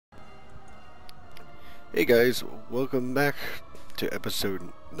Hey guys, welcome back to episode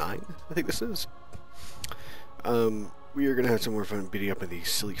 9, I think this is. We are going to have some more fun beating up on the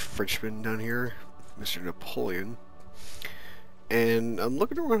silly Frenchman down here, Mr. Napoleon. And I'm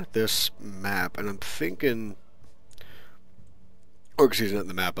looking around at this map, and I'm thinking... Or, excuse me, not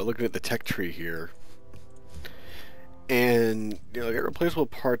the map, but looking at the tech tree here. And, you know, I got replaceable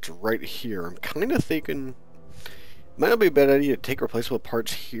parts right here. I'm kind of thinking... Might not be a bad idea to take replaceable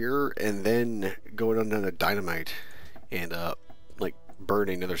parts here and then go down to dynamite and like burn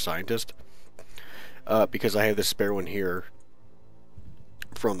another scientist. Because I have this spare one here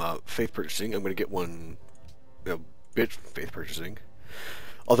from Faith Purchasing. I'm going to get one, you know, bit from Faith Purchasing.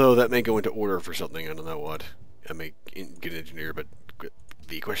 Although that may go into order for something. I don't know what. I may get an engineer, but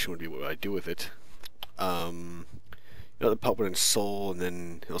the question would be what I do with it. You know, the Pulp and Soul, and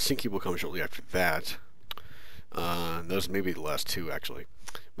then Helsinki will come shortly after that. Those may be the last two, actually.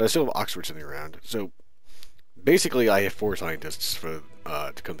 But I still have Oxford sitting around. So, basically, I have 4 scientists for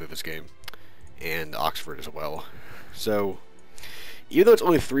to come through this game. And Oxford as well. So, even though it's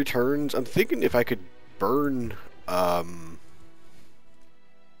only 3 turns, I'm thinking if I could burn a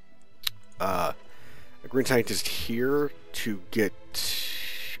green scientist here to get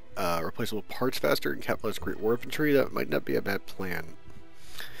replaceable parts faster and capitalize Great War Infantry, that might not be a bad plan.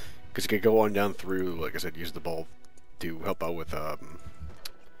 Because you could go on down through, like I said, use the ball to help out with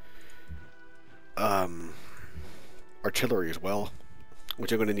artillery as well,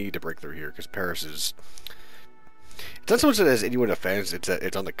 which I'm going to need to break through here because Paris is. It's not so much that it has anyone offense; it's that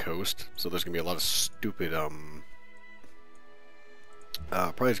it's on the coast, so there's going to be a lot of stupid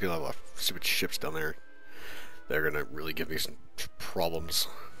probably going to be a lot of stupid ships down there. They're going to really give me some problems.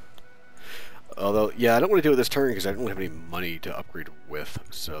 Although, yeah, I don't want to do it this turn because I don't have any money to upgrade with,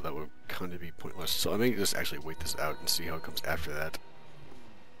 so that would kind of be pointless. So I may just actually wait this out and see how it comes after that.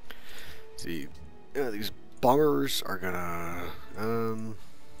 See, yeah, these bombers are gonna,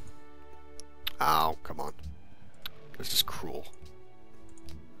 ow, come on. That's just cruel.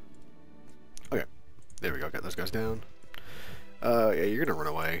 Okay, there we go, got those guys down. Yeah, you're gonna run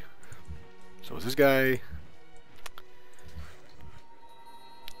away. So is this guy...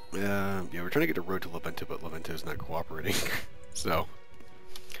 yeah, we're trying to get a road to Leventa, but Leventa is not cooperating. So,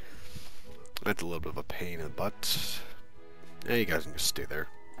 that's a little bit of a pain in the butt. Yeah, you guys can just stay there.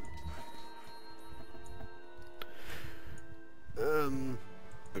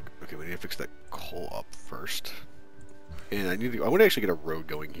 Okay, we need to fix that coal up first. And I want to actually get a road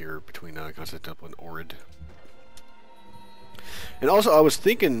going here between Constantinople and Ohrid. And also, I was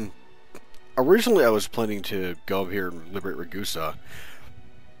thinking, originally I was planning to go up here and liberate Ragusa.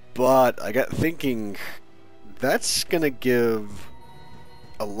 But I got thinking that's gonna give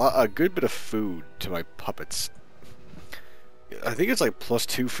a good bit of food to my puppets. I think it's like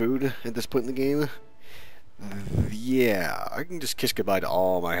 +2 food at this point in the game. Yeah, I can just kiss goodbye to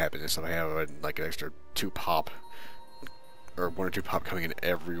all my happiness if I have like an extra 2 pop, or 1 or 2 pop coming in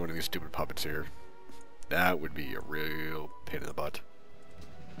every one of these stupid puppets here. That would be a real pain in the butt.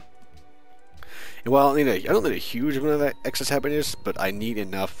 And while I don't need a huge amount of that excess happiness, but I need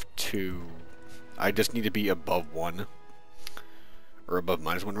enough to... I just need to be above 1. Or above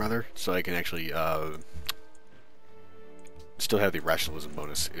 -1, rather. So I can actually, still have the rationalism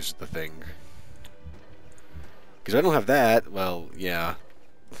bonus, is the thing. Because if I don't have that, well, yeah.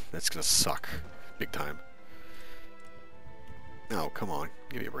 That's gonna suck. Big time. Oh, come on.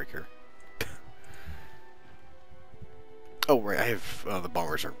 Give me a break here. Oh, right, I have... the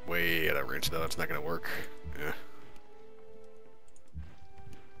bombers are way out of range, though. It's not going to work. Yeah.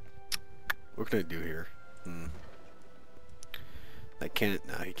 What can I do here? I can't...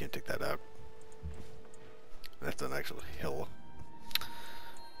 No, you can't take that out. That's an actual hill.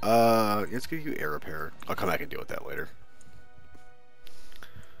 Let's give you air repair. I'll come back and deal with that later.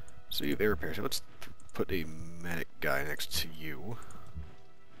 So you have air repair. So let's put a medic guy next to you.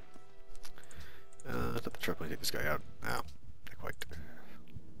 Let's let the truck take this guy out. Ow. Not quite.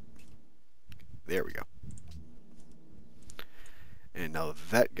 There we go. And now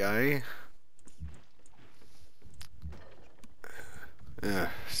that guy...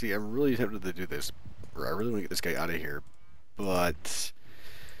 see, I'm really tempted to do this. Or I really want to get this guy out of here. But...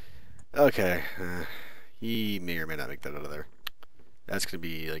 okay. He may or may not make that out of there. That's going to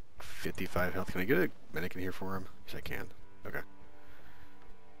be like 55 health. Can I get a medic in here for him? Yes, I can. Okay.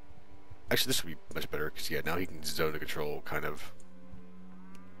 Actually, this would be much better, because, yeah, now he can zone to control, kind of.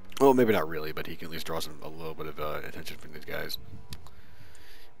 Well, maybe not really, but he can at least draw a little bit of attention from these guys.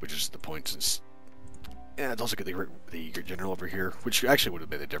 Which is the point, since... yeah, it's also good the general over here, which actually would have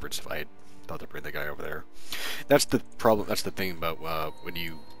made a difference if I had thought to bring the guy over there. That's the problem, that's the thing about when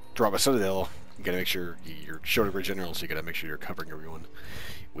you drop a citadel, You gotta make sure you're showing up a general, so you gotta make sure you're covering everyone,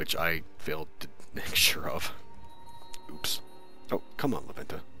 which I failed to make sure of. Oops. Oh, come on,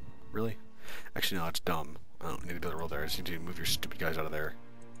 Laventa. Really? Actually, no, it's dumb. I don't need to be able to roll there. I just need to move your stupid guys out of there.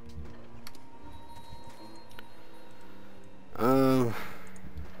 Okay,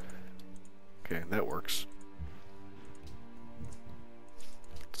 that works.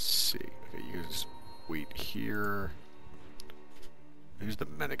 Let's see. Okay, use wheat here. Use the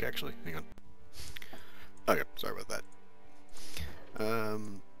medic, actually. Hang on. Okay, sorry about that.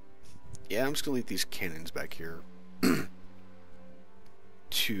 Yeah, I'm just gonna leave these cannons back here.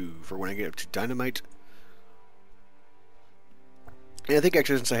 For when I get up to dynamite. And I think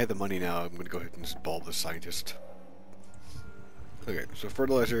actually since I have the money now, I'm gonna go ahead and just bulb the scientist. Okay, so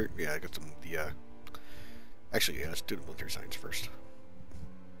fertilizer, yeah, I got some actually, yeah, let's do the military science first.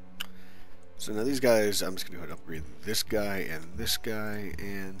 So now these guys, I'm just gonna go ahead and upgrade this guy,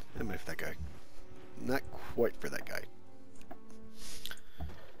 and I might for that guy. Not quite for that guy.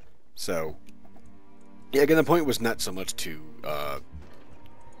 So, yeah, again, the point was not so much to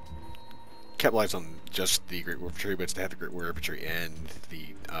capitalize on just the Great War Infantry, but it's to have the Great War Infantry and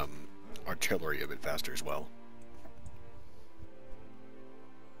the artillery a bit faster as well.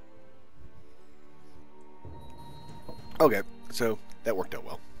 Okay, so that worked out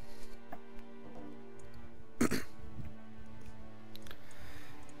well.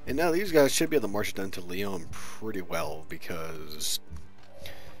 And now these guys should be able to march down to Lyon pretty well, because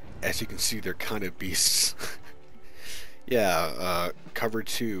as you can see, they're kind of beasts. Yeah, cover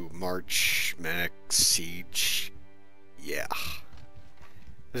 2, march, mech, siege. Yeah.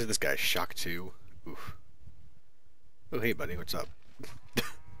 This is this guy, shock 2. Oof. Oh, hey buddy, what's up?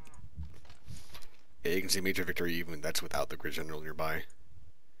 Yeah, you can see major victory even that's without the grid general nearby.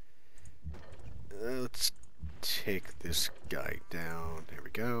 Let's take this guy down. There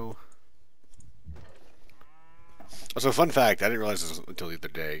we go. Also, fun fact, I didn't realize this until the other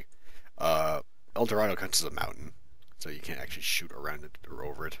day. El Dorado counts as a mountain, so you can't actually shoot around it or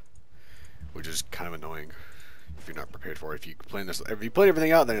over it, which is kind of annoying if you're not prepared for it. If you plan this, if you plan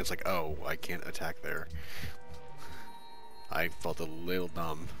everything out, then it's like, oh, I can't attack there. I felt a little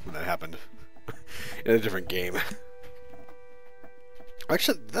dumb when that happened in a different game.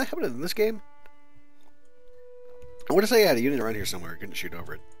 Actually, did that happen in this game? I want to say I had a unit around here somewhere. I couldn't shoot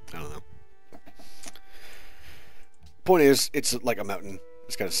over it. I don't know. Point is, it's like a mountain.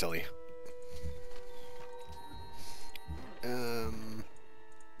 It's kind of silly.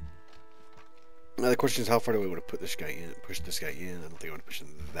 Now the question is, how far do we want to put this guy in? Push this guy in? I don't think I want to push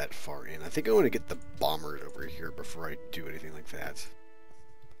him that far in. I think I want to get the bombers over here before I do anything like that,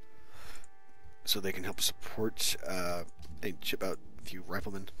 so they can help support. They chip out a few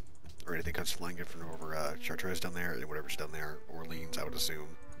riflemen or anything comes flying in from over Chartres down there, and whatever's down there. Orleans, I would assume.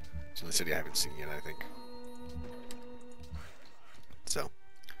 So the city I haven't seen yet, I think. So,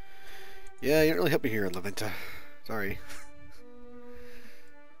 yeah, you don't really help me here, Laventa. Sorry.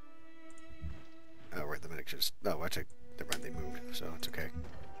 Oh, right, the medic just... Oh, actually, never mind, they moved, so it's okay.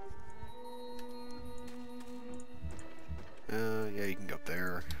 Yeah, you can go up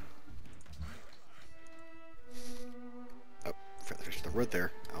there. Oh, forgot to finish the road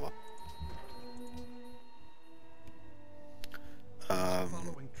there. Oh, well.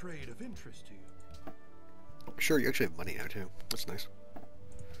 Following trade of interest to you. Sure, you actually have money now, too. That's nice.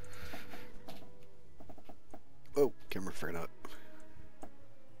 Oh, camera figured out.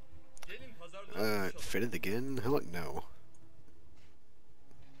 Fitted again? How about no?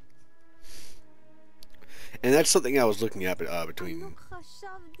 And that's something I was looking at between...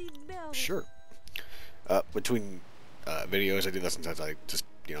 Sure. Between videos, I do that sometimes. I just,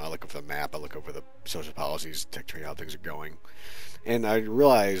 you know, I look over the map, I look over the social policies, tech trade, how things are going. And I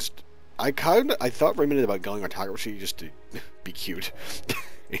realized, I thought for a minute about going autocracy just to be cute.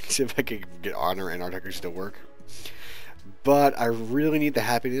 And see if I could get honor and autocracy to work. But I really need the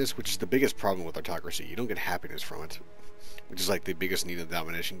happiness, which is the biggest problem with autocracy. You don't get happiness from it, which is like the biggest need of the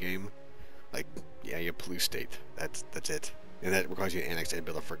domination game. Like, yeah, you have police state. That's it, and that requires you to annex and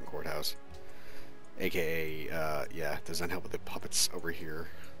build a freaking courthouse. AKA, yeah, does not help with the puppets over here.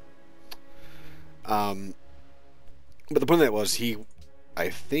 But the point of that was I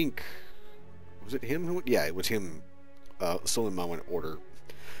think, was it him? Yeah, it was him. Stolen my one order.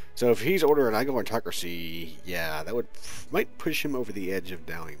 So if he's order and I go autocracy, yeah, that might push him over the edge of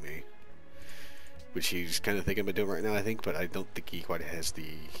downing me, which he's kind of thinking about doing right now, I think. But I don't think he quite has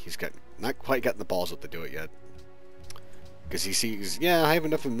not quite gotten the balls up to do it yet, because he sees, yeah, I have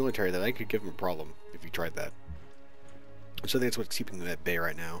enough of the military that I could give him a problem if he tried that. So I think that's what's keeping him at bay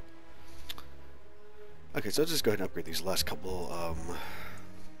right now. Okay, so let's just go ahead and upgrade these last couple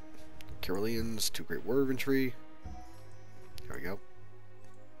Caroleans, 2 Great War Infantry. There we go.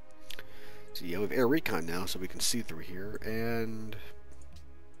 So yeah, we have air recon now, so we can see through here, and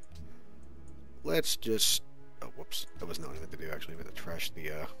let's just... Oh, whoops. That was not what I meant to do, actually. I meant to trash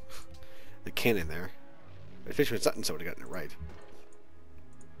the cannon there. But Fishman Sutton, so I would have gotten it right.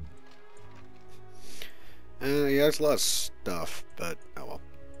 Yeah, there's a lot of stuff, but oh well.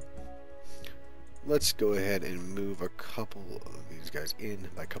 Let's go ahead and move a couple of these guys in.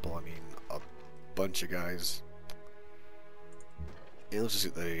 By couple, I mean a bunch of guys. And let's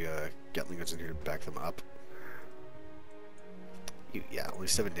just get the Gatling guns in here to back them up. Yeah, only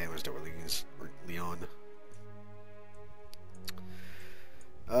 7 damage to Leon.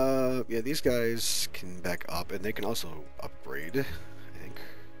 Yeah, these guys can back up, and they can also upgrade, I think.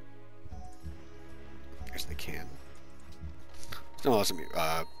 I guess they can. It's not awesome.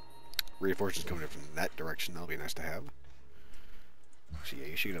 Reinforcements coming in from that direction. That'll be nice to have. So yeah,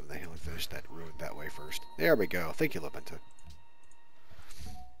 you should get up the hill and finish that road that way first. There we go. Thank you, Lapenta.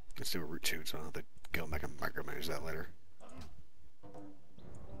 Let's do a route 2, so I don't have to go back and micromanage that later.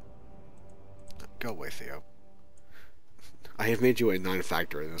 Go away, Theo. I have made you a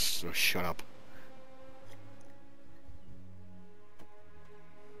non-factor in this, so shut up.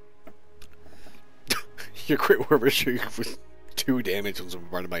 Your Great War Infantry with 2 damage when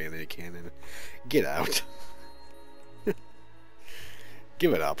bombarded by enemy cannon. Get out.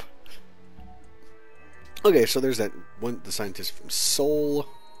 Give it up. Okay, so there's that one, the scientist from Seoul.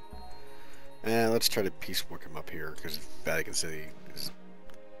 Let's try to piecework him up here, because Vatican City is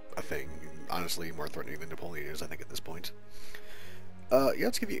a thing. Honestly, more threatening than Napoleon is, I think, at this point. Yeah,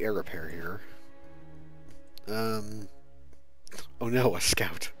 let's give you air repair here. Oh no, a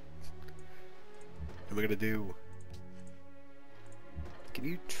scout. What am I gonna do? Can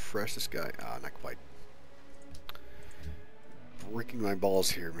you trash this guy? Ah, not quite. Breaking my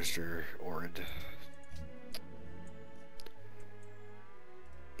balls here, Mr. Ord.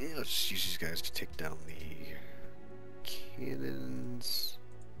 Yeah, let's just use these guys to take down the cannons.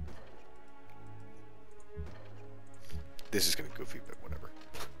 This is gonna be goofy, but whatever.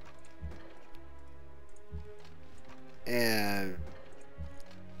 And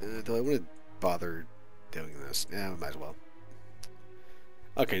do I want to bother doing this? Yeah, might as well.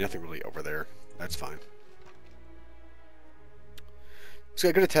 Okay, nothing really over there. That's fine. It's got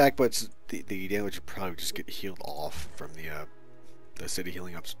a good attack, but the damage would probably just get healed off from the city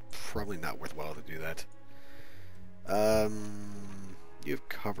healing up. It's probably not worthwhile to do that. You have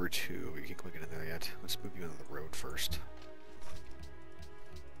cover too. You can't quite get in there yet. Let's move you onto the road first.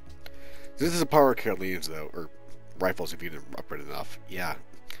 This is a power Carolians though, or rifles if you didn't upgrade enough. Yeah.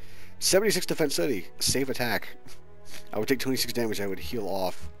 76 defense city. Save attack. I would take 26 damage. I would heal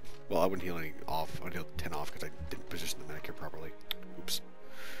off. Well, I wouldn't heal any off. I would heal 10 off because I didn't position the medic here properly. Oops.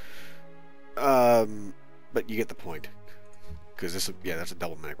 But you get the point. Because this, yeah, that's a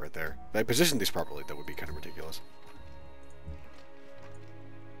double medic right there. If I positioned these properly, that would be kind of ridiculous.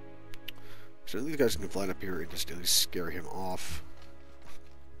 So these guys can fly up here and just at least scare him off.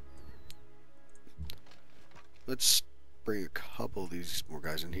 Let's bring a couple of these more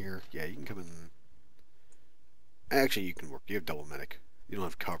guys in here. Yeah, you can come in. Actually, you can work. You have double medic. You don't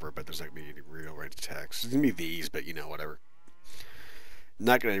have cover, but there's not going to be any real range attacks. It's going to be these, but you know, whatever.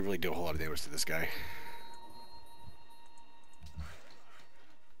 Not going to really do a whole lot of damage to this guy.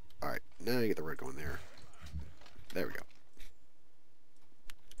 Alright, now you get the red going there. There we go.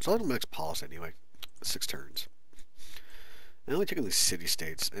 So I'll max polish anyway. 6 turns. I only took in the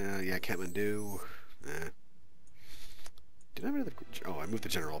city-states. Yeah, Kathmandu. Did I have another... Oh, I moved the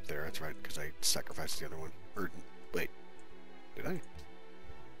general up there. That's right, because I sacrificed the other one. Or, wait. Did I?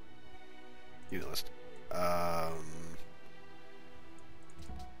 You know this.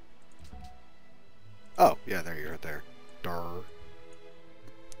 Oh, yeah, there you're right there. Dar.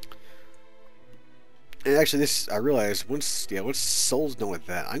 And actually, this, I realized, once Seoul's done with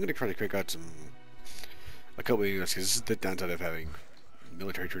that, I'm going to try to crank out a couple of units, because this is the downside of having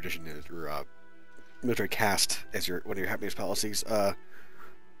military tradition, or, military caste as one of your happiest policies.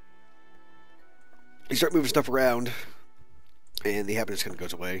 You start moving stuff around, and the happiness kind of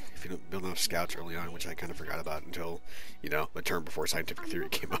goes away if you don't build enough scouts early on, which I kind of forgot about until, you know, the term before scientific theory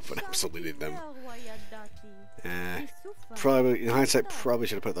came up and absolutely them. Probably, in hindsight, probably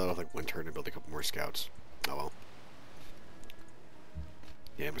should have put that off like 1 turn and build a couple more scouts. Oh well.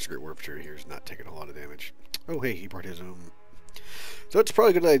 Yeah, Mr. Great War Infantry here is not taking a lot of damage. Oh hey, he brought his own. So it's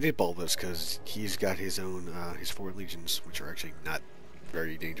probably a good idea to ball this, because he's got his own, his 4 legions, which are actually not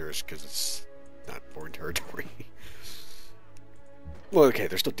very dangerous, because it's not foreign territory. Well, okay,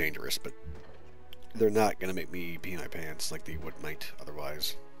 they're still dangerous, but they're not going to make me pee my pants like they would might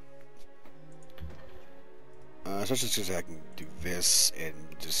otherwise. Especially since I can do this and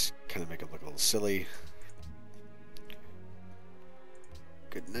just kind of make it look a little silly.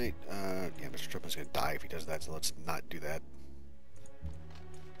 Good night. Yeah, Mr. Trump is going to die if he does that, so let's not do that.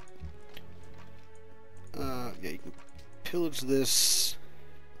 Yeah, you can pillage this.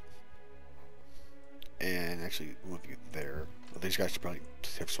 And actually move you there. Well, these guys should probably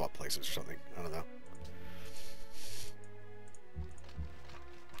have swap places or something. I don't know.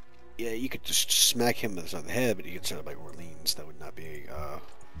 Yeah, you could just smack him on the head, but you could set up like Orleans. That would not be a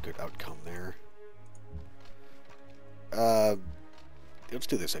good outcome there. Let's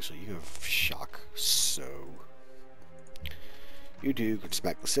do this actually. You have shock, so you could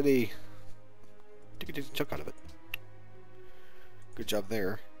smack the city. You could take a chunk out of it. Good job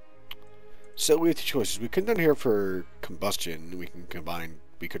there. So we have two choices. We could down here for combustion. We can combine.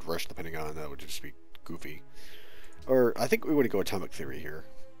 We could rush depending on that would just be goofy. Or I think we want to go atomic theory here,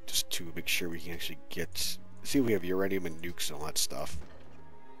 just to make sure we can actually get see if we have uranium and nukes and all that stuff.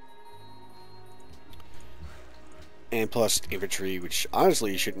 And plus infantry, which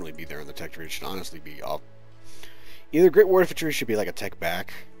honestly shouldn't really be there in the tech tree. It should honestly be up. Either Great War infantry should be like a tech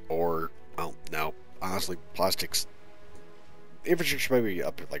back, or well, no, honestly, plastics. Infantry should probably be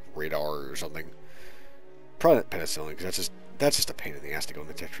up at like radar or something. Probably not penicillin, because that's just a pain in the ass to go in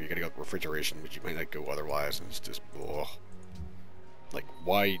the tech tree. You gotta go with refrigeration, which you might not go otherwise, and it's just ugh. Like,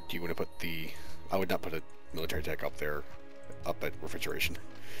 why do you want to put the? I would not put a military tech up there, up at refrigeration,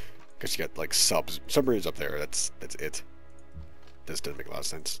 because you got like submarines up there. That's it. This doesn't make a lot of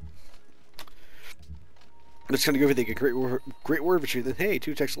sense. I'm just gonna go over the Great War infantry. Then hey,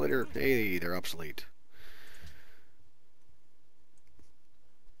 2 techs later, hey, they're obsolete.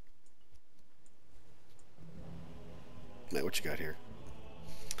 Now, what you got here?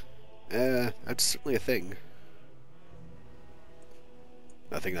 That's certainly a thing.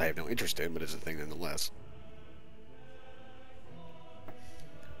 Nothing I have no interest in, but it's a thing nonetheless.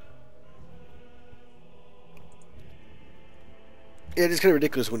 Yeah, it's kind of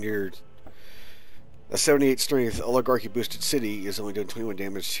ridiculous when you're a 78 strength oligarchy boosted city is only doing 21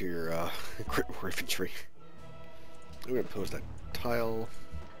 damage to your Great War infantry. I'm gonna pose that tile.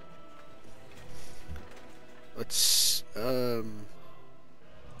 Let's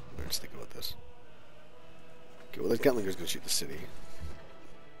think about this. Okay, well, the Gatlinger's gonna shoot the city.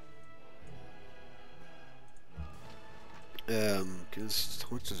 Because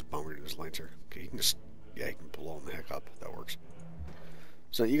how much does a bomber do his Lancer? Okay, he can just, yeah, he can blow him the heck up. That works.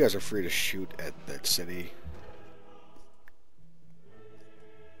 So you guys are free to shoot at that city.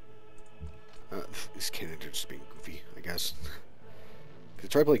 These cannons are just being goofy, I guess. The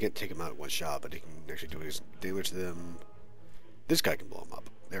tripod can't take him out in one shot, but he can actually do his damage to them. This guy can blow him up.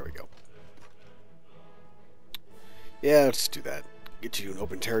 There we go. Yeah, let's do that. Get you an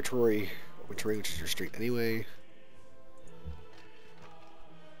open territory. Open terrain, which is your street anyway.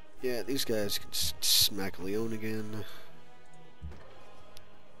 Yeah, these guys can smack Leon again.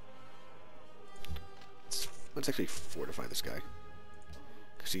 Let's actually fortify this guy,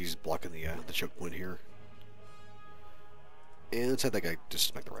 because he's blocking the choke point here. And let's have that guy just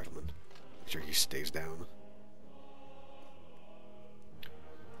smack the rifleman. Make sure he stays down.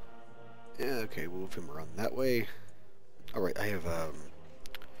 Yeah, okay, we'll move him around that way. Alright, I have, I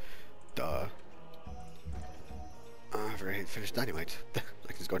forgot to finish dynamite. I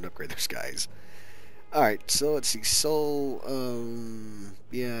can just go and upgrade those guys. Alright, so let's see. Soul,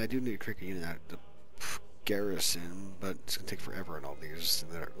 yeah, I do need to create a unit out of the garrison, but it's going to take forever on all these,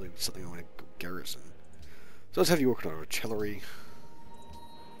 and they're not really something I want to garrison. So let's have you working on artillery.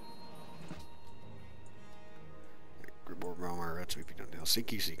 More bomber, let's move you down to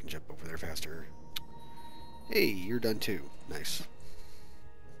Helsinki so you can jump over there faster. Hey, you're done too. Nice.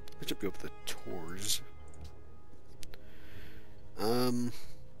 Let's jump you up the tours.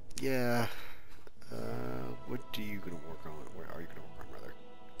 Yeah. What are you gonna work on? Where are you gonna work on, rather?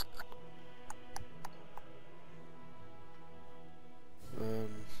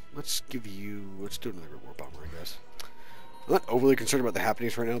 Let's do another war bomber, I guess. I'm not overly concerned about the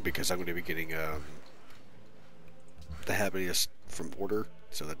happenings right now because I'm going to be getting the happenings from order,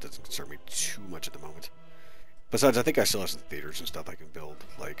 so that doesn't concern me too much at the moment. Besides, I think I still have some theaters and stuff I can build.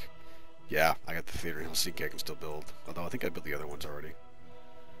 Like, yeah, I got the theater in Helsinki I can still build. Although I think I built the other ones already.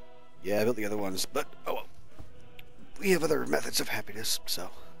 Yeah, I built the other ones, but oh well. We have other methods of happiness, so.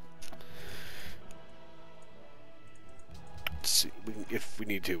 Let's see, if we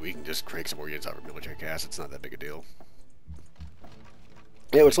need to, we can just crank some more units out of military cast. It's not that big a deal.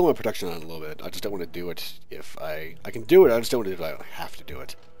 Yeah, we'll slow my production on a little bit. I just don't want to do it if I can do it. I just don't want to do it if I have to do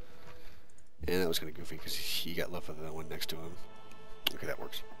it. And that was kind of goofy because he got left with the one next to him. Okay, that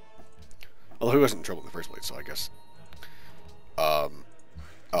works. Although he wasn't in trouble in the first place, so I guess.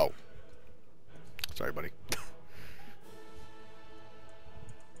 Oh. Sorry, buddy.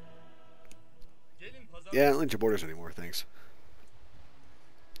 Yeah, I don't need your borders anymore, thanks.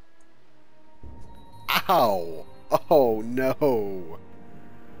 Ow! Oh, no!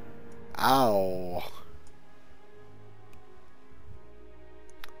 Ow!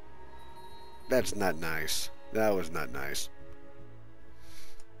 That's not nice. That was not nice.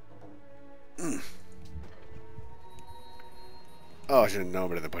 Oh, I should have known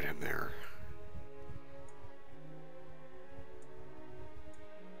better than put him there.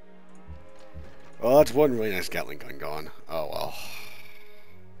 Well, that's one really nice Gatling gun gone. Oh, well.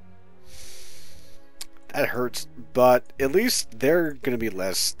 That hurts, but at least they're going to be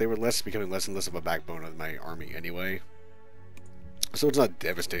less... They were becoming less and less of a backbone of my army anyway. So it's not a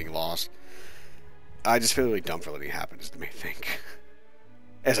devastating loss. I just feel really dumb for letting it happen is the main thing.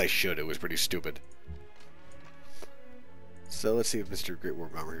 As I should, it was pretty stupid. So let's see if Mr. Great War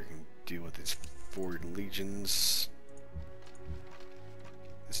Bomber here can deal with his 4 legions.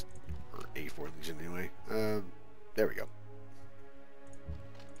 Or A4 legion anyway. There we go.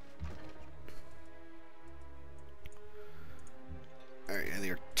 Alright, and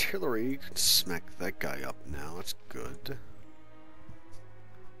the artillery can smack that guy up now. That's good.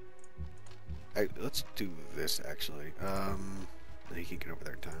 Alright, let's do this actually. He can't get over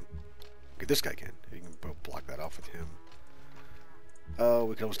there in time. Okay, this guy can. You can both block that off with him. Oh,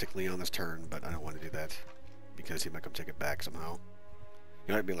 we can almost take Leon this turn, but I don't want to do that because he might come take it back somehow.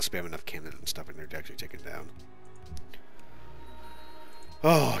 You might be able to spam enough cannons and stuff in there to actually take it down.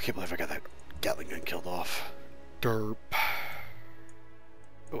 Oh, I can't believe I got that Gatling gun killed off. Derp.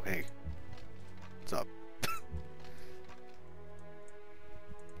 Oh, hey. What's up?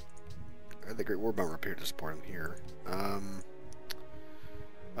 The Great War Bomber appeared to support him here.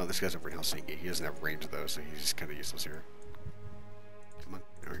 Oh, this guy's over in Helsinki. He doesn't have range though, so he's just kind of useless here. Come on,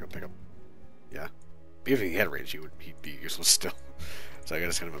 there we go. Pick up. Yeah. Even if he had range, he'd be useless still. So I guess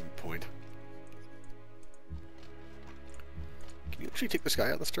it's kind of a moot point. Can you actually take this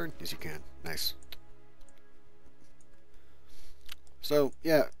guy out this turn? Yes, you can. Nice. So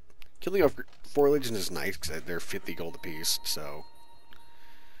yeah, killing off 4 legions is nice because they're 50 gold apiece. So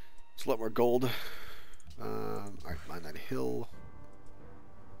it's a lot more gold. Alright, mine that hill.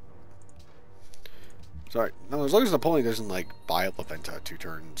 Sorry, no, as long as Napoleon doesn't like buy up Laventa 2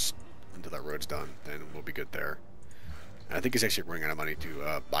 turns until that road's done, then we'll be good there. And I think he's actually running out of money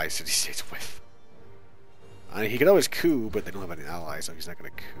to buy city-states with. I mean, he could always coup, but they don't have any allies, so he's not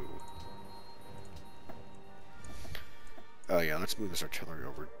going to coup. Oh yeah, let's move this artillery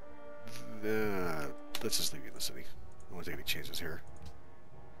over. Let's just leave you in the city. I don't want to take any chances here.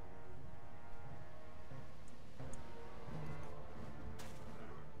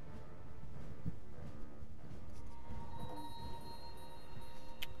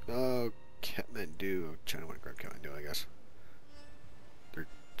 Kathmandu. China want to grab Kathmandu, I guess. They're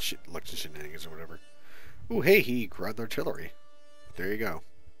election shenanigans or whatever. Ooh, hey, he grabbed artillery. There you go.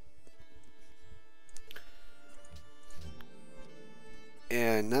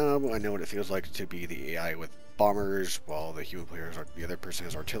 And now I know what it feels like to be the AI with bombers, while the human players are the other person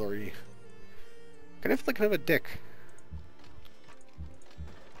has artillery. Kind of feel like kind of a dick.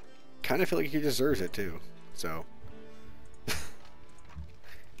 Kind of feel like he deserves it too. So,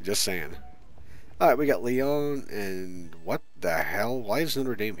 just saying. Alright, we got Leon, and what the hell? Why is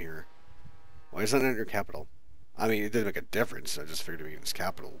Notre Dame here? Why is that not your capital? I mean, it didn't make a difference. I just figured it would be in its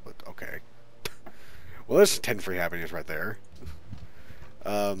capital, but okay. Well, there's 10 free happenings right there.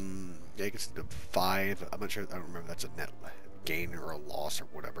 Yeah, you can see the 5. I'm not sure. I don't remember if that's a net gain or a loss or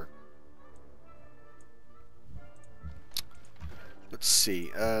whatever. Let's see.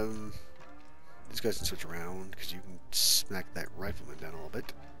 These guys can switch around because you can smack that rifleman down a little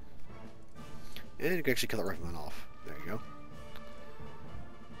bit. And you can actually kill that rifleman off. There you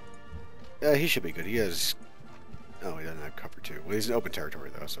go. He should be good. He has... Oh, he doesn't have cover too. Well, he's in open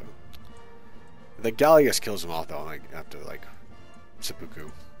territory though, so... The Gallius kills him off though, like, after, like, seppuku.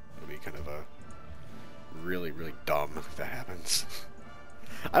 It'll be kind of a... really, really dumb if that happens.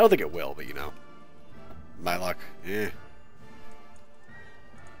 I don't think it will, but you know. My luck. Eh.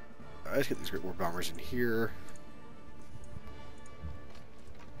 Alright, let's get these Great War Bombers in here.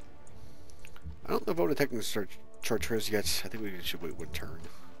 I don't know if I want to technically start Chartreuse yet. I think we should wait 1 turn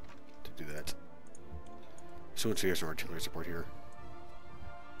to do that. So once we have some artillery support here.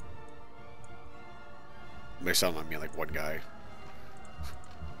 It may sound like me like one guy.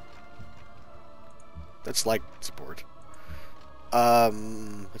 That's like support.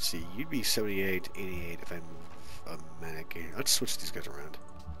 Let's see. You'd be 78, 88 if I move a manic. Let's switch these guys around.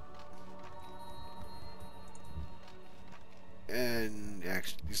 And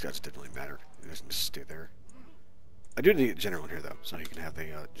actually, these guys definitely matter. He doesn't just stay there. I do need a general in here, though, so he can have the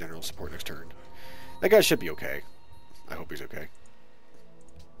general support next turn. That guy should be okay. I hope he's okay.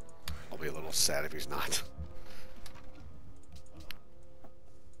 I'll be a little sad if he's not.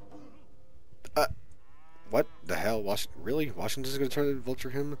 What the hell? Really? Washington's gonna try to vulture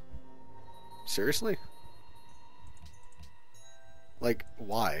him? Seriously? Like,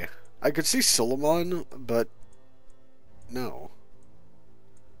 why? I could see Solomon, but no.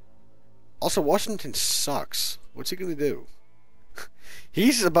 Also, Washington sucks. What's he gonna do?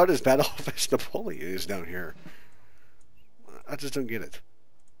 He's about as bad off as Napoleon is down here. I just don't get it.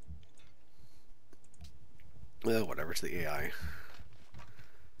 Well, whatever, it's the AI.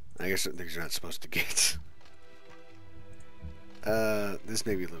 I guess certain things you're not supposed to get. This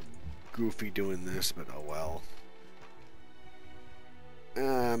may be a little goofy doing this, but oh well.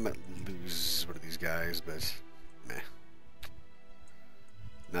 I might lose one of these guys, but meh.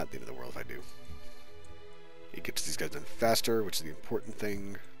 Not the end of the world if I do. It gets these guys done faster, which is the important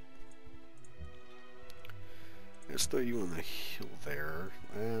thing. Let's throw you on the hill there.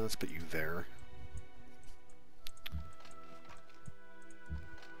 Let's put you there.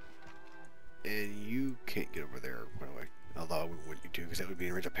 And you can't get over there, by the way. Although I wouldn't want you to, because that would be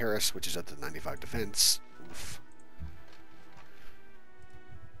in range of Paris, which is at the 95 defense. Oof.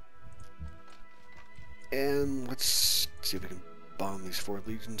 And let's see if we can bomb these 4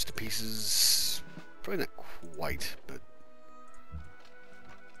 legions to pieces. Probably not quite, but...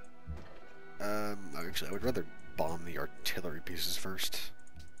 actually, I would rather bomb the artillery pieces first.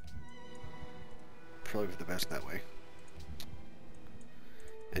 Probably for the best that way.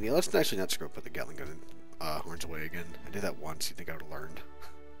 And yeah, let's actually not screw up with the Gatling gun and horns away again. I did that once. You think I would have learned?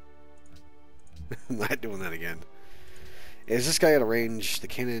 I'm not doing that again. Is this guy out of range? The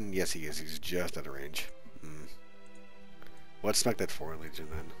cannon? Yes, he is. He's just out of range. Let's smack that 4 legion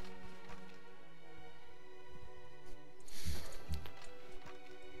then.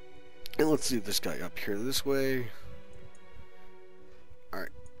 And let's see this guy up here this way.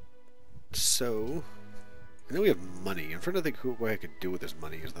 Alright. So, I know we have money. I'm trying to think what I could do with this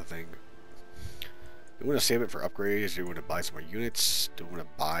money is the thing. Do we want to save it for upgrades? Do we want to buy some more units? Do we want to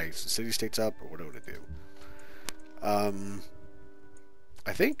buy some city-states up? Or what do we want to do?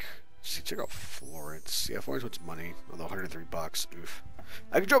 I think... See, check out Florence. Yeah, Florence wants money. Although 103 bucks. Oof.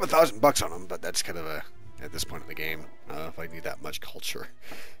 I could drop $1,000 on them, but that's kind of a... At this point in the game, if I need that much culture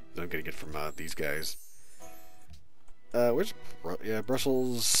that I'm going to get from these guys. Where's... Yeah,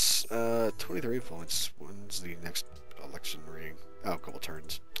 Brussels... 23 influence. When's the next election reading? Oh, a couple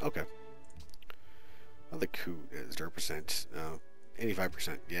turns. Okay. Well, the coup is 0%.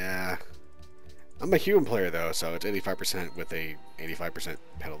 85%. Yeah. I'm a human player, though, so it's 85% with a 85%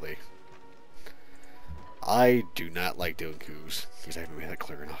 penalty. I do not like doing coups, because I haven't made that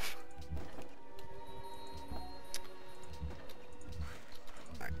clear enough.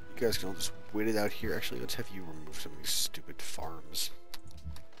 Alright, you guys can all just wait it out here. Actually, let's have you remove some of these stupid farms.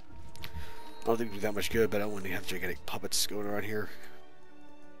 I don't think we do that much good, but I don't want to have gigantic puppets going around here.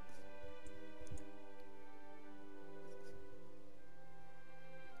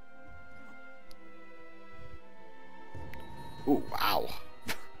 Ooh, wow.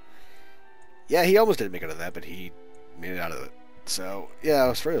 Yeah, he almost didn't make it out of that, but he made it out of it. So, yeah, I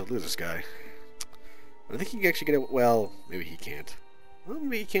was afraid to lose this guy. But I think he can actually get it. Well, maybe he can't. Well,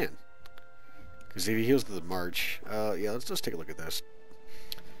 maybe he can. Because if he heals to the march, yeah, let's just take a look at this.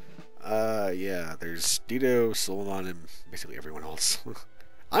 Yeah, there's Dito, Solomon, and basically everyone else.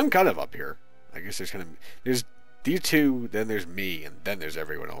 I'm kind of up here. I guess there's kind of... There's these two, then there's me, and then there's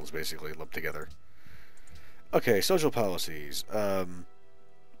everyone else, basically, lumped together. Okay, social policies.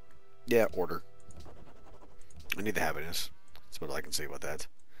 Yeah, order. I need the happiness. That's what I can say about that.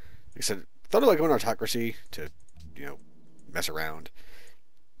 Like I said, thought of like an autocracy to, you know, mess around.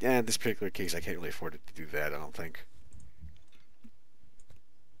 Yeah, in this particular case, I can't really afford it to do that, I don't think.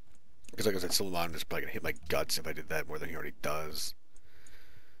 Because like I said, Solomon is probably going to hit my guts if I did that more than he already does.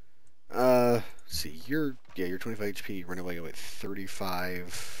 See, you're 25 HP, run away with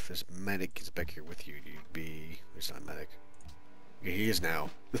 35. This medic is back here with you. You'd be... He's not a medic. Yeah, he is now.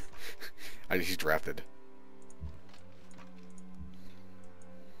 He's drafted.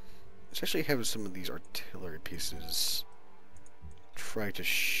 Let's actually have some of these artillery pieces try to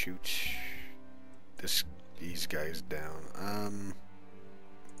shoot these guys down.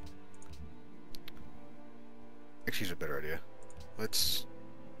 Actually, it's a better idea. Let's...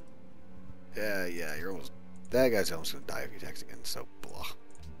 Yeah, you're almost... That guy's almost gonna die if he attacks again, so blah.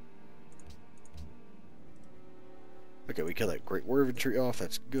 Okay, we kill that great war infantry off.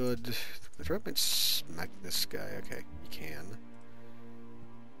 That's good. The threat might smack this guy. Okay, you can.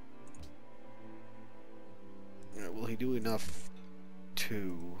 Will he do enough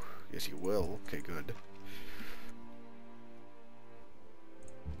to... Yes, he will. Okay, good.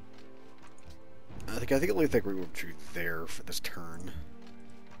 I think I'll leave that great war infantry there for this turn.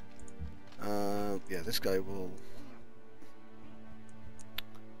 Yeah, this guy will...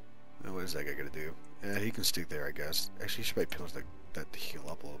 What is that guy gonna do? Yeah, he can stay there, I guess. Actually, he should probably pillage that to heal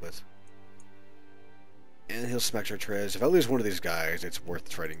up a little bit. And he'll smack Chartres. If I lose one of these guys, it's worth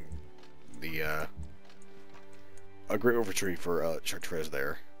trading the, a great infantry for, Chartres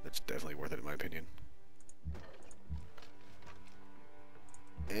there. That's definitely worth it, in my opinion.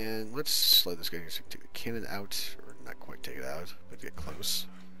 And let's slide this guy, take the cannon out, or not quite take it out, but get close.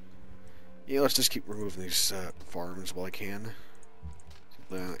 Yeah, let's just keep removing these, farms while I can.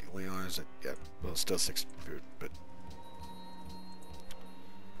 Leon is at, yeah, well, still 6 food, but...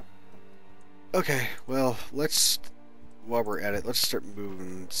 Okay, well, let's, while we're at it, let's start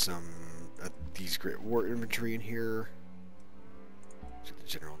moving some of these great war infantry in here. Let's get the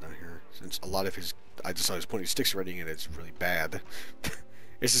general down here, since a lot of his, I just saw his pointy sticks ready and it's really bad.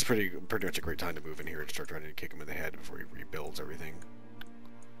 This is pretty much a great time to move in here and start trying to kick him in the head before he rebuilds everything.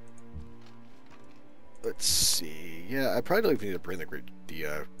 Let's see. Yeah, I probably don't even need to bring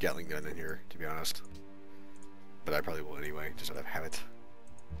the Gatling gun in here, to be honest. But I probably will anyway, just so I have it.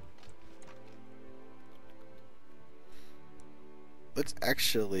 Let's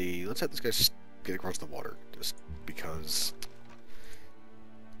have this guy get across the water, just because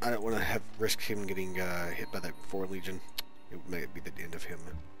I don't want to risk him getting hit by that 4 Legion. It might be the end of him.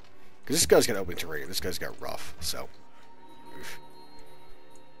 Because this guy's got open terrain, this guy's got rough, so... Oof.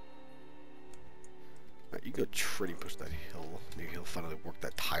 Right, you go trading push that hill. Maybe he'll finally work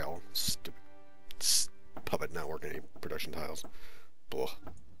that tile. Stupid puppet not working any production tiles. Blah.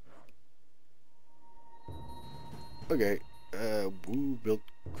 Okay. Wu built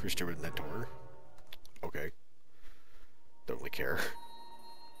Christian in that door. Okay. Don't really care.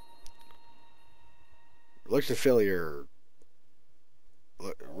 Election failure.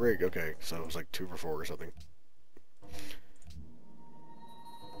 Rig, okay. So it was like 2 for 4 or something.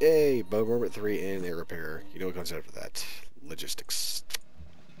 Yay! Bombardment 3 and air repair. You know what comes after that. Logistics.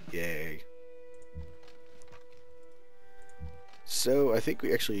 Yay. So, I think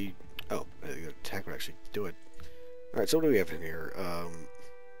we actually... Oh, I think the attack would actually do it. Alright, so what do we have in here?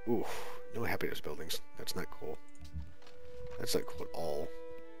 Ooh, no happiness buildings. That's not cool. That's not cool at all.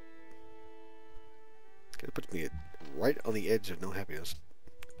 It puts me right on the edge of no happiness.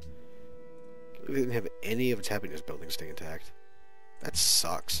 We didn't have any of its happiness buildings stay intact. That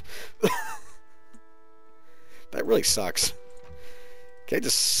sucks. That really sucks. Okay,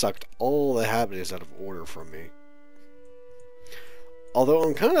 just sucked all the happiness out of order from me. Although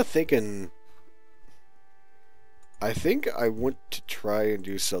I'm kind of thinking... I think I want to try and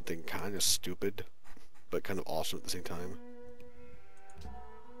do something kind of stupid, but kind of awesome at the same time.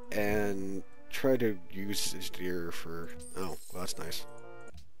 And try to use engineer for... Oh, well, that's nice.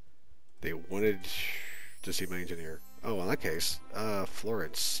 They wanted to see my engineer. Oh, in that case,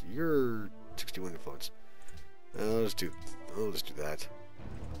 Florence, you're 61 influence. I'll just do that.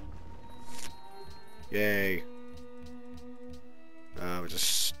 Yay.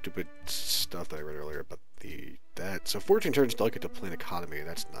 Just stupid stuff that I read earlier about that. So 14 turns delicate to plan economy,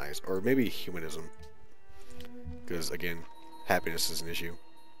 that's nice. Or maybe humanism. Because, again, happiness is an issue.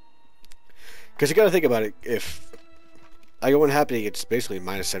 Because you gotta think about it, if I go unhappy, it's basically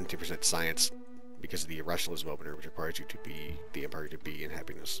minus 17% science. Because of the rationalism opener, which requires you to be, the empire to be in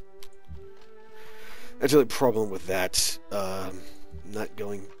happiness. That's the only problem with that, not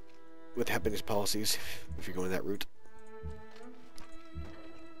going with happiness policies, if you're going that route.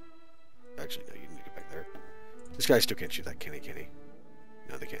 Actually, no, you need to get back there. This guy still can't shoot that, can he?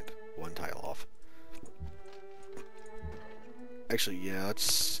 No, they can't. 1 tile off. Actually, yeah,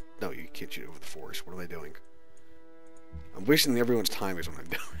 let's... No, you can't shoot over the forest. What am I doing? I'm wasting everyone's time is what I'm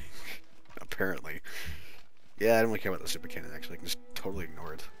doing. Apparently. Yeah, I don't really care about the super cannon, actually. I can just totally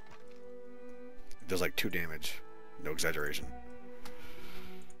ignore it. It does like 2 damage. No exaggeration.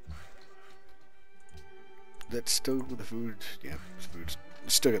 That's still with the food. Yeah, it's food.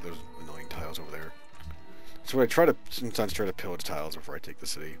 Still got those annoying tiles over there. So I try to sometimes try to pillage tiles before I take the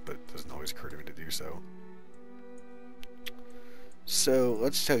city, but it doesn't always occur to me to do so. So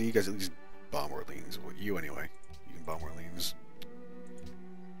let's have you guys at least bomb Orleans. Well, you anyway. You can bomb Orleans.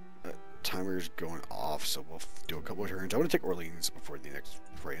 Timer's going off, so we'll do a couple of turns. I want to take Orleans before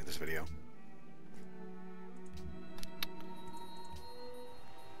I end this video.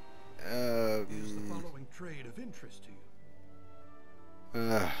 trade of interest to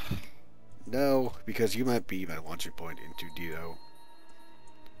you? No, because you might be my launching point into Dito.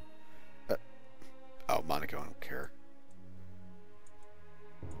 Oh, Monaco, I don't care.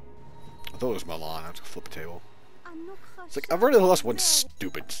 I thought it was Milan. I have to flip a table. It's like, I've already lost one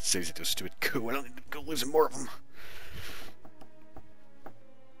stupid city to a stupid coup. I don't need to go losing more of them.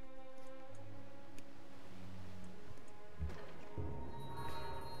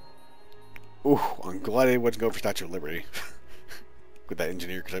 Ooh, I'm glad I wasn't going for Statue of Liberty with that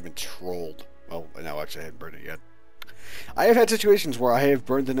engineer, because I've been trolled. Well, no, actually, I haven't burned it yet. I have had situations where I have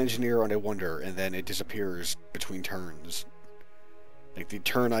burned an engineer on a wonder, and then it disappears between turns. Like, the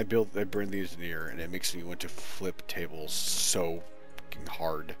turn I burned the engineer, and it makes me want to flip tables so fucking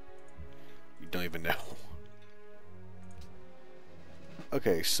hard. You don't even know.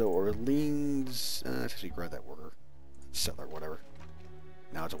 Okay, so Orleans... let's actually grab that worker. Settler, whatever.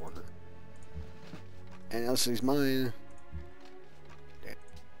 Now it's a worker. And now city's mine. Okay.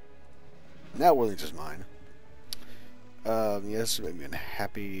 Now Orleans is mine. Yes, made me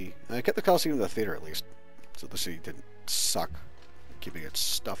unhappy. I kept the Coliseum and the theater at least, so the city didn't suck, keeping its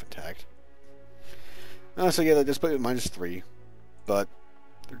stuff intact. So yeah, that just put it at -3, but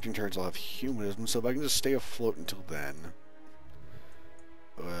 13 turns I'll have humanism, so if I can just stay afloat until then.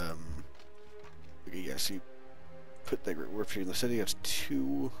 Okay, yeah, so you put that great warfare in the city. That's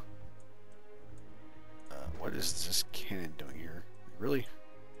 2. What is this cannon doing here? Really?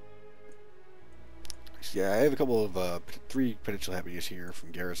 Yeah, I have a couple of 3 potential happenings here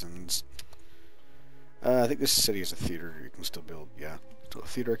from garrisons. I think this city is a theater you can still build. Yeah, still a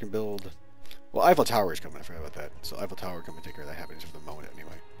theater I can build. Well, Eiffel Tower is coming. I forgot about that. So Eiffel Tower can take care of that happenings for the moment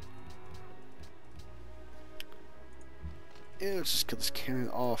anyway. Yeah, let's just kill this cannon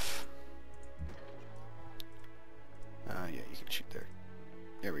off. Yeah, you can shoot there.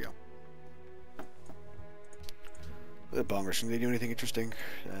 There we go. The bombers, can they do anything interesting?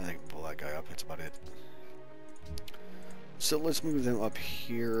 I can pull that guy up, that's about it. So let's move them up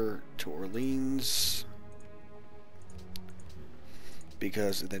here to Orleans.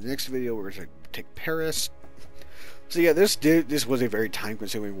 Because in the next video we're going to take Paris. So yeah, this was a very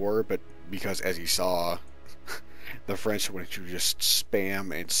time-consuming war, but because as you saw, the French wanted to just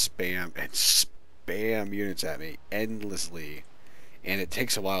spam and spam and spam units at me endlessly. And it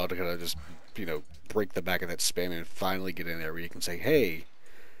takes a while to kind of just, you know, break the back of that spam and finally get in there where you can say, hey,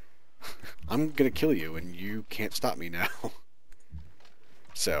 I'm gonna kill you and you can't stop me now.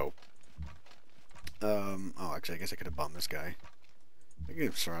 So, oh, actually, I guess I could have bombed this guy. I could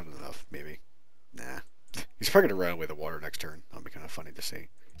have surrounded enough, maybe. Nah. He's probably gonna run away with the water next turn. That'll be kind of funny to see.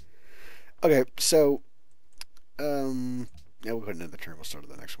 Okay, so, yeah, we'll go ahead and end the turn. We'll start at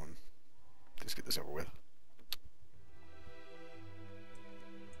the next one. Just get this over with.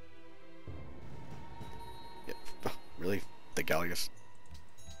 Really? The Galleus?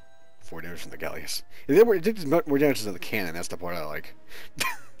 4 damage from the Galleus. It did more damage than the cannon, that's the part I like.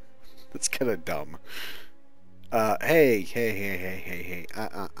 That's kind of dumb. Hey.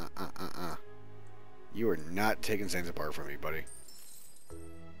 You are not taking Zanzibar from me, buddy.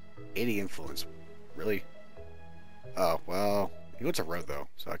 80 influence. Really? Oh, well, he wants a road, though,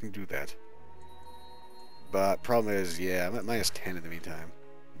 so I can do that. But problem is, yeah, I'm at -10 in the meantime.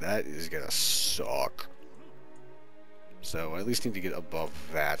 That is gonna suck. So I at least need to get above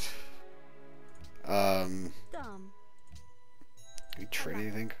that. Can we trade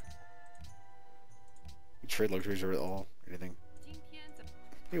anything? You trade luxuries or at all? Anything?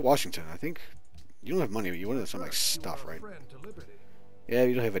 Hey, Washington, I think you don't have money, but you wanted some like stuff, right? Yeah,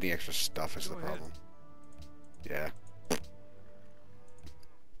 you don't have any extra stuff is the problem. Yeah.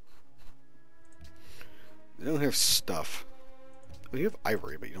 You don't have stuff. Well, you have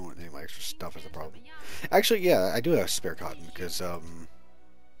ivory, but you don't want any of my extra stuff is the problem. Actually, yeah, I do have spare cotton, because, I'm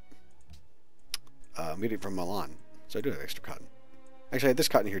getting it from Milan, so I do have extra cotton. Actually, I had this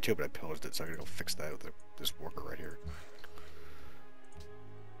cotton here too, but I pillaged it, so I'm gonna go fix that with this worker right here.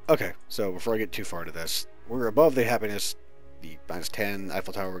 Okay, so before I get too far into this, we're above the happiness, the -10,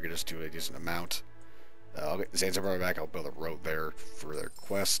 Eiffel Tower will get us to a decent amount. I'll get Zanzibar back, I'll build a road there for their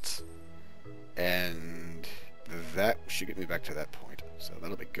quest, and that should get me back to that point, so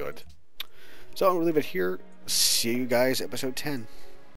that'll be good. So I'm going to leave it here. See you guys episode 10.